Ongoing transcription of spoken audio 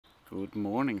Good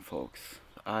morning, folks.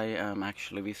 I am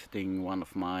actually visiting one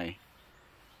of my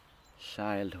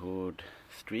childhood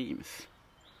streams.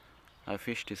 I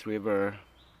fished this river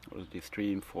or this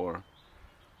stream for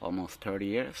almost 30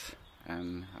 years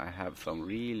and I have some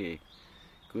really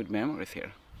good memories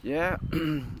here. Yeah,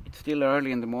 it's still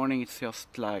early in the morning, it's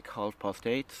just like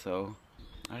 8:30, so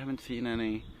I haven't seen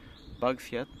any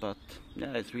bugs yet, but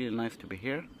yeah, it's really nice to be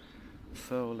here.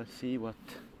 So let's see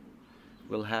what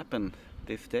will happen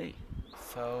this day.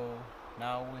 So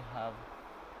now we have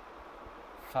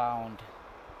found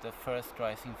the first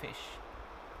rising fish.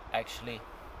 Actually,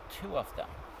 two of them.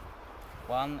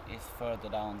 One is further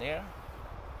down there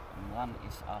and one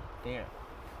is up there.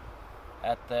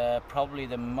 At probably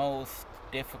the most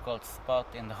difficult spot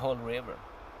in the whole river,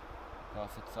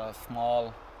 because it's a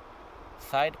small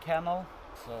side canal.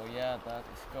 So yeah, that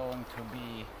is going to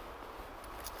be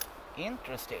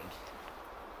interesting.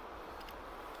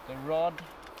 The rod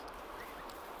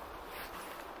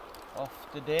of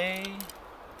the day,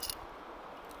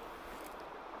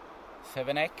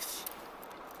 7x,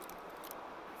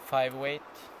 5 weight.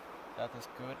 That is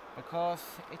good because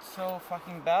it's so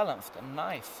fucking balanced and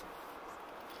nice.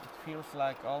 It feels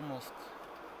like almost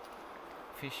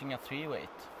fishing a 3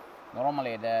 weight.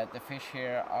 Normally the fish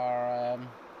here are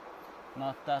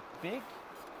not that big,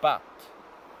 but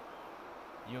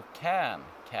you can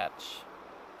catch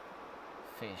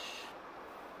fish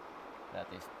that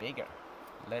is bigger.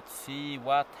 Let's see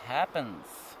what happens.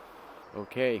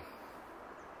 Okay,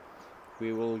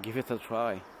 we will give it a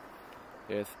try.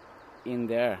 There's in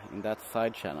there, in that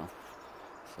side channel.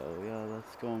 So yeah,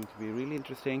 that's going to be really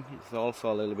interesting. It's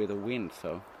also a little bit of wind,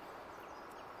 so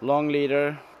long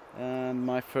leader. And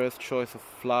my first choice of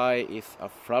fly is a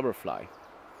flubber fly.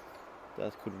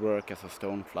 That could work as a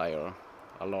stone fly or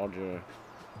a larger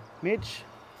midge.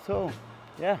 So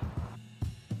yeah.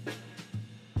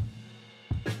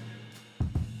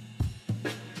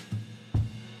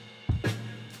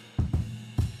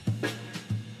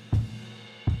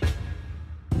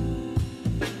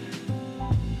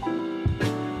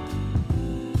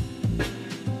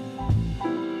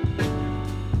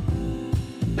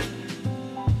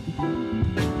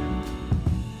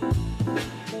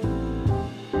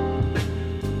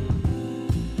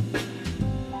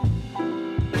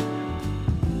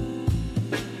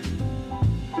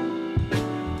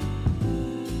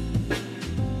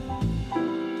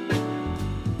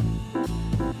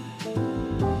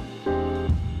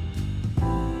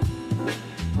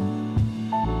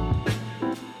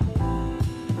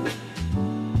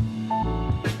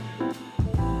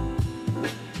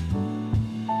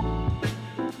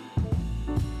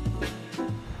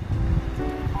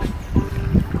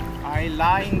 I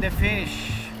line the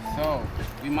fish, so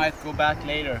we might go back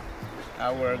later.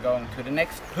 Now we're going to the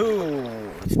next pool.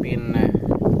 It's been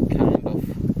kind of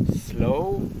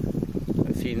slow.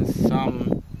 I've seen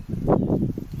some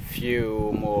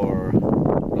few more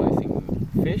rising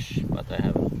fish, but I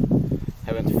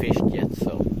haven't fished yet.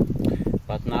 So,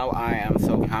 but now I am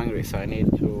so hungry, so I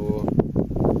need to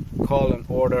call and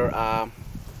order a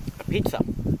pizza.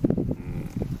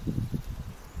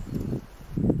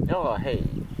 Ja, hej.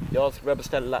 Jag ska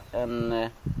beställa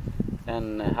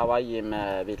en Hawaii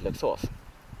med vitlökssås.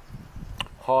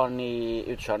 Har ni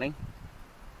utkörning?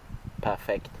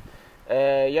 Perfekt.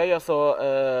 Jag gör så,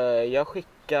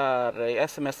 jag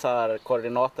smsar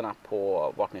koordinaterna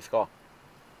på vart ni ska.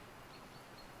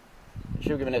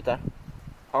 20 minuter.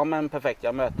 Ja men perfekt,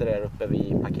 jag möter er uppe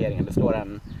vid parkeringen. Det står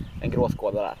en grå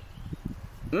Skoda där.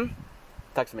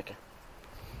 Tack så mycket.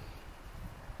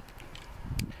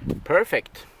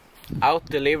 Perfect.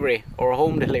 Out delivery or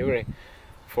home delivery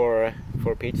for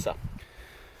pizza.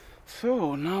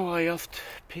 So now I just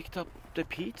picked up the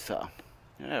pizza.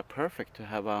 Yeah, perfect to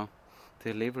have a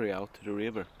delivery out to the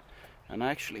river. And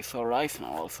I actually saw rice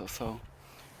now also, so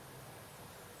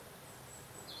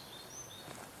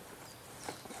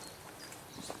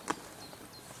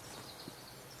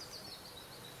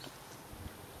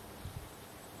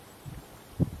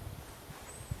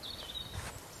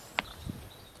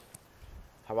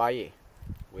Hawaii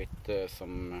with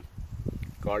some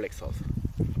garlic sauce.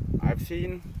 I've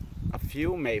seen a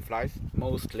few mayflies,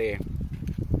 mostly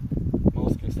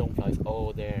stoneflies.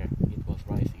 Oh, there it was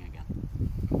rising again.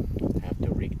 I have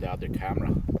to rig the other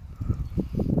camera.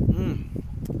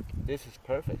 This is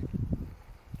perfect.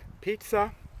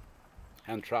 Pizza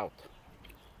and trout,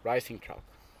 rising trout.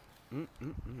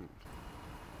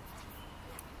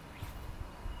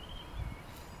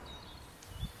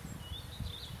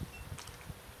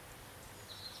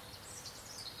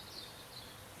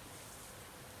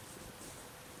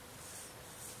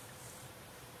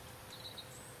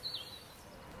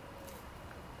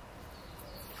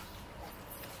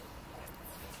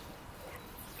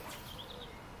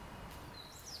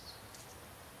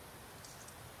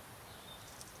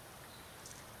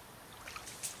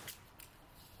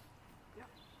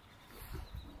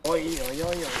 Oi, oi,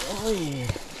 oi, oi, oi.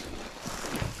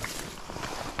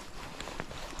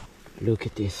 Look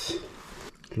at this.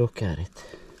 Look at it.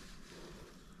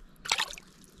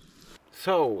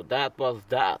 So that was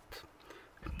that.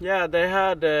 Yeah, they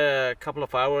had a couple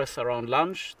of hours around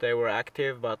lunch. They were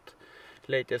active, but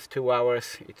latest 2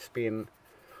 hours it's been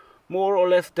more or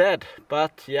less dead.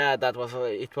 But yeah,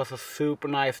 it was a super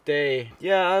nice day.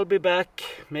 Yeah, I'll be back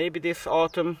maybe this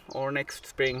autumn or next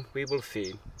spring. We will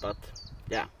see. But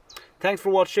yeah, thanks for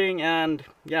watching, and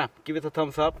yeah, give it a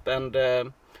thumbs up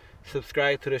and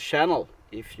subscribe to the channel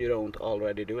if you don't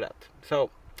already do that. So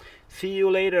see you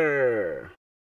later.